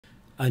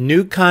A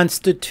New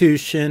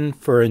Constitution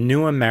for a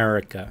New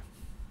America.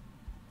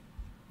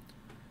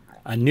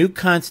 A New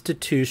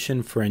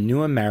Constitution for a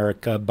New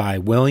America by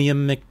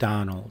William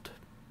Macdonald.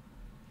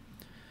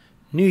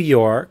 New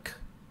York,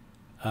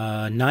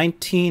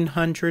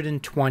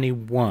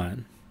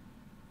 1921.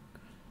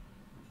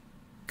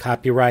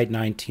 Copyright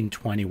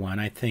 1921.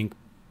 I think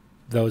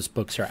those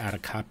books are out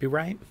of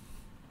copyright.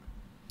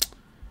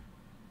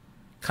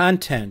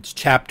 Contents.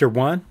 Chapter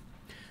 1.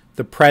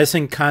 The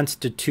Present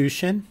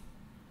Constitution.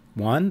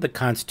 1. The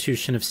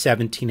Constitution of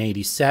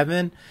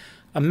 1787.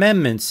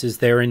 Amendments. Is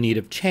there a need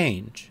of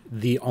change?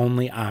 The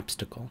only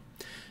obstacle.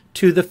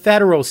 2. The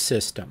Federal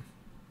System.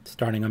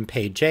 Starting on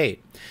page 8.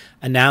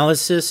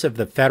 Analysis of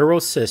the federal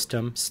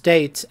system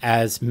states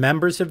as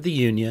members of the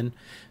Union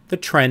the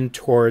trend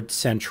toward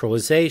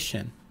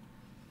centralization.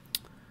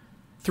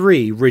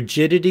 3.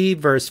 Rigidity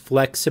versus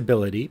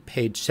flexibility,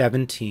 page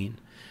 17.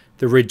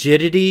 The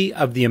rigidity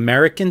of the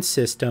American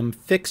system,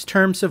 fixed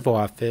terms of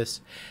office,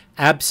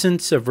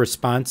 absence of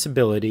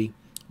responsibility,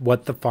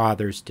 what the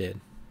fathers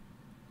did.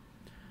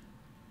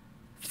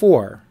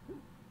 4.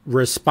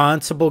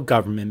 Responsible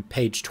government,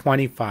 page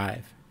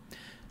 25.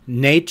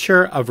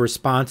 Nature of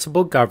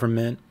responsible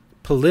government,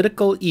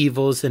 political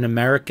evils in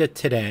America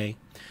today,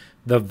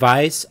 the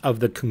vice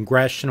of the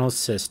congressional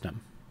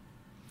system.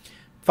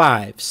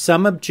 5.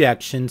 Some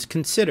objections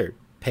considered,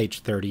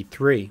 page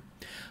 33.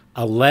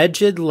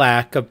 Alleged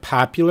lack of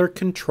popular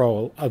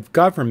control of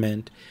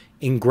government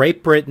in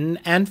Great Britain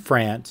and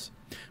France,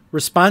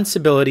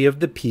 responsibility of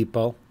the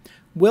people,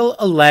 will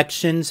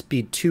elections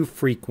be too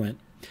frequent,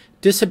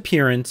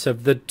 disappearance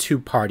of the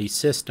two-party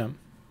system.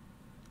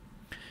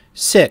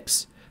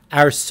 6.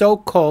 Our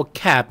so-called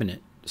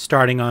cabinet,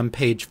 starting on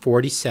page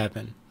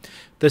 47.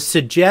 The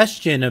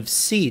suggestion of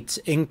seats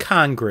in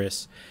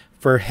Congress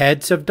for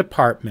heads of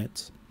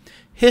departments,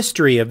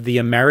 history of the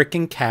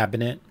American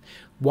cabinet,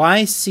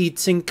 why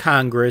seats in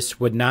Congress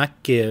would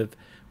not give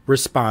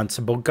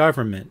responsible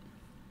government.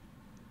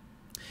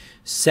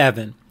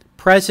 7.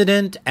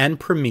 President and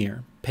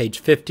Premier, page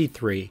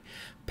 53.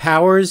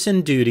 Powers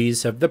and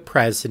duties of the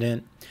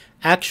President,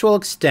 actual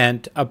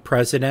extent of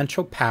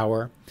presidential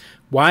power,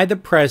 why the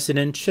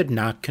President should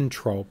not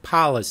control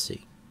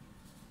policy.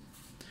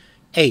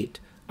 8.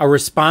 A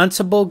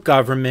responsible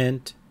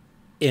government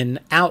in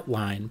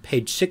outline,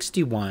 page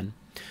 61.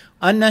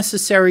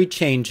 Unnecessary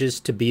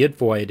changes to be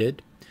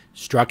avoided,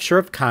 structure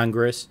of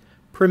Congress,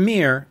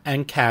 Premier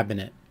and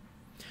Cabinet.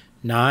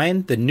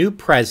 9. The new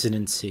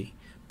presidency,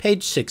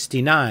 page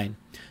 69.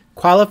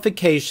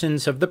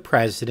 Qualifications of the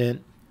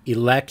President,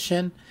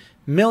 election,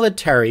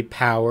 military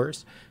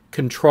powers,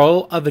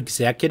 control of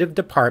executive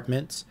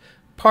departments,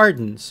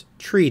 pardons,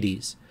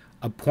 treaties,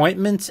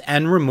 appointments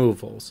and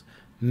removals,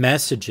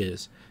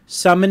 messages,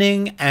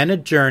 summoning and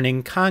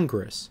adjourning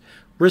Congress,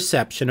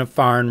 reception of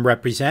foreign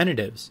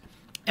representatives,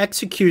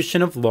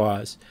 execution of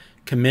laws,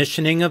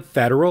 commissioning of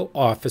federal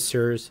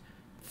officers,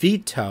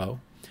 veto,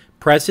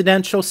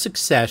 presidential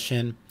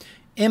succession,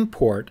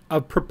 import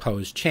of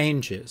proposed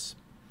changes.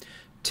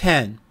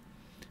 10.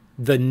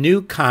 The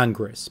new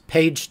Congress,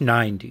 page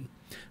 90.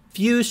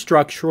 Few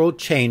structural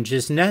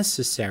changes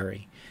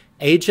necessary.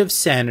 Age of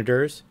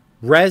senators,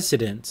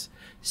 residents,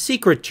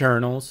 secret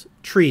journals,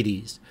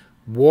 treaties,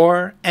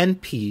 war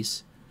and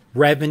peace,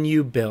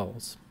 revenue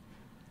bills.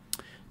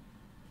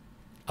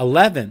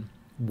 11.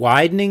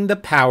 Widening the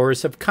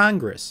powers of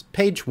Congress,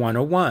 page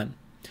 101.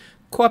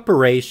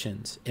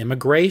 Corporations,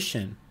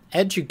 immigration,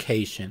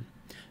 education,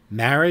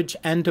 marriage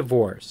and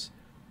divorce,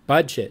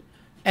 budget,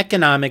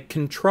 economic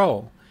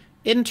control,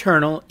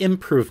 internal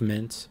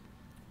improvements,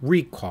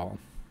 recall.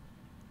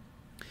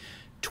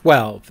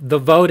 12. The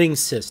voting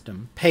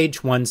system,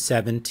 page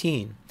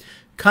 117.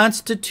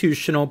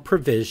 Constitutional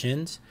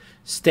provisions,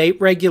 state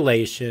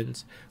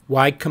regulations,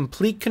 why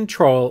complete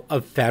control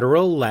of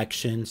federal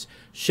elections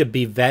should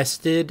be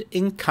vested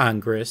in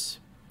Congress.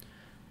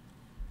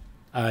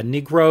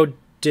 Negro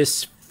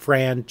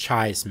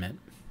disfranchisement.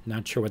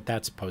 Not sure what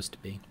that's supposed to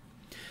be.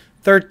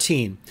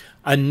 13.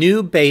 A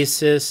new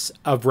basis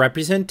of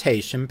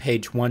representation,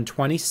 page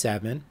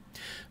 127.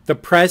 The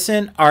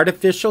present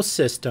artificial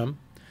system,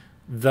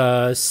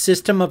 the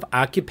system of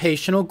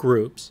occupational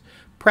groups,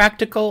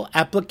 practical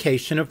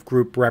application of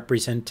group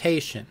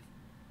representation.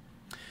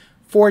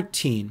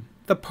 14.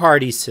 The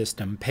party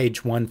system,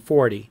 page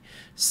 140.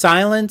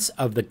 Silence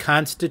of the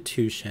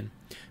Constitution,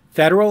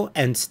 federal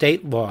and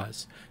state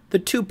laws, the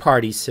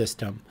two-party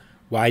system,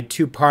 why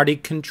two-party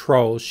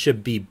control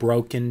should be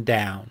broken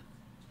down.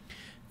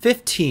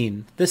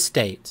 15. The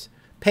states,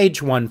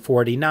 page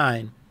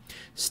 149.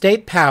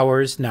 State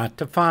powers not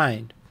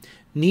defined,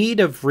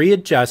 need of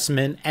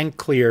readjustment and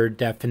clear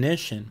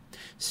definition,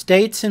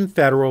 states and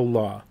federal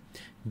law,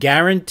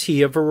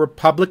 guarantee of a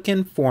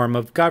Republican form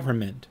of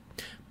government,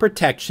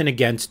 protection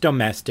against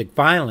domestic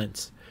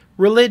violence,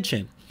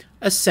 religion,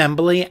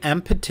 assembly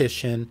and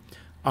petition,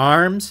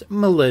 arms,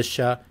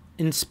 militia,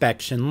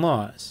 inspection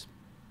laws.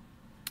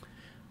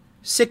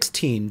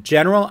 16.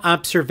 General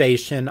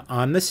observation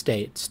on the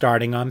state,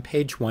 starting on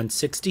page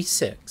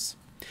 166.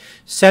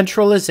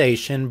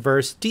 centralization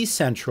versus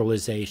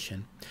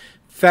decentralization,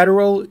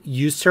 federal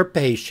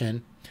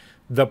usurpation,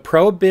 the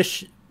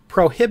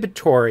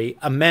prohibitory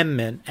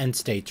amendment, and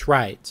states'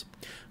 rights.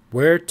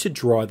 Where to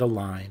draw the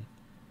line.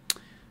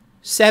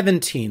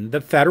 17.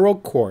 The federal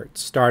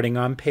courts, starting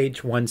on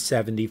page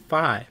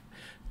 175.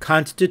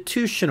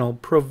 Constitutional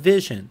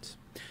provisions.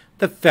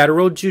 The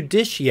federal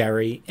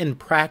judiciary in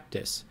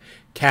practice.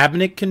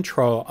 Cabinet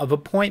control of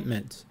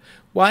appointments.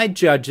 Why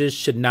judges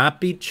should not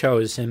be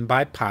chosen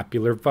by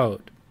popular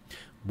vote.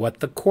 What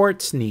the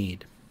courts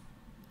need.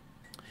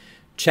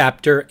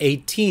 Chapter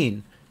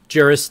 18.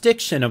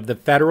 Jurisdiction of the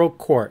federal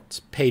courts,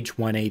 page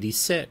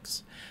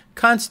 186.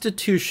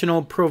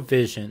 Constitutional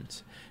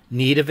provisions.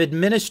 Need of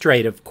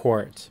administrative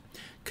courts.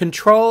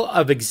 Control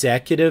of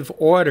executive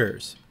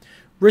orders.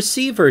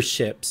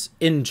 Receiverships,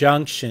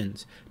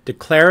 injunctions,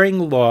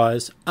 declaring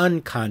laws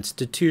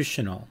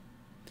unconstitutional.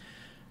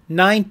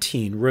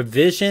 19.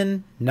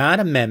 Revision, not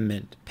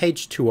amendment,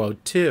 page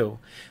 202.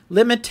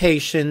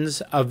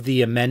 Limitations of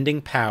the amending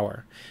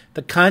power.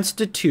 The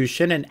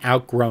Constitution an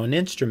outgrown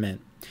instrument.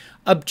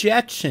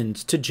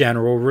 Objections to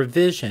general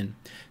revision.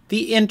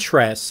 The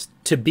interests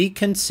to be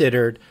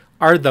considered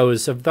are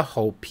those of the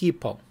whole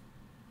people.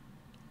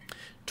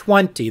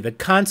 20. The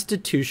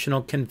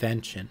Constitutional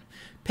Convention.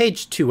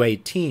 Page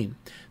 218.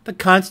 The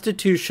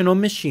constitutional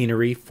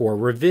machinery for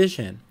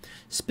revision.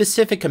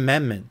 Specific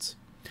amendments.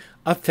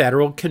 A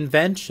federal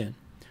convention.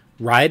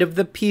 Right of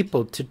the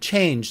people to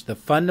change the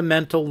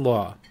fundamental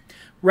law.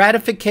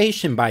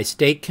 Ratification by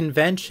state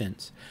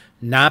conventions,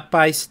 not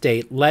by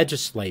state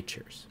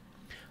legislatures.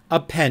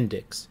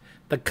 Appendix.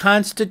 The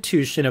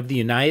Constitution of the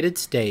United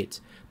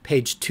States,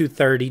 page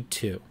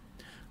 232.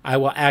 I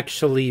will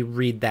actually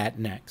read that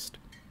next.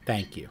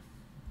 Thank you.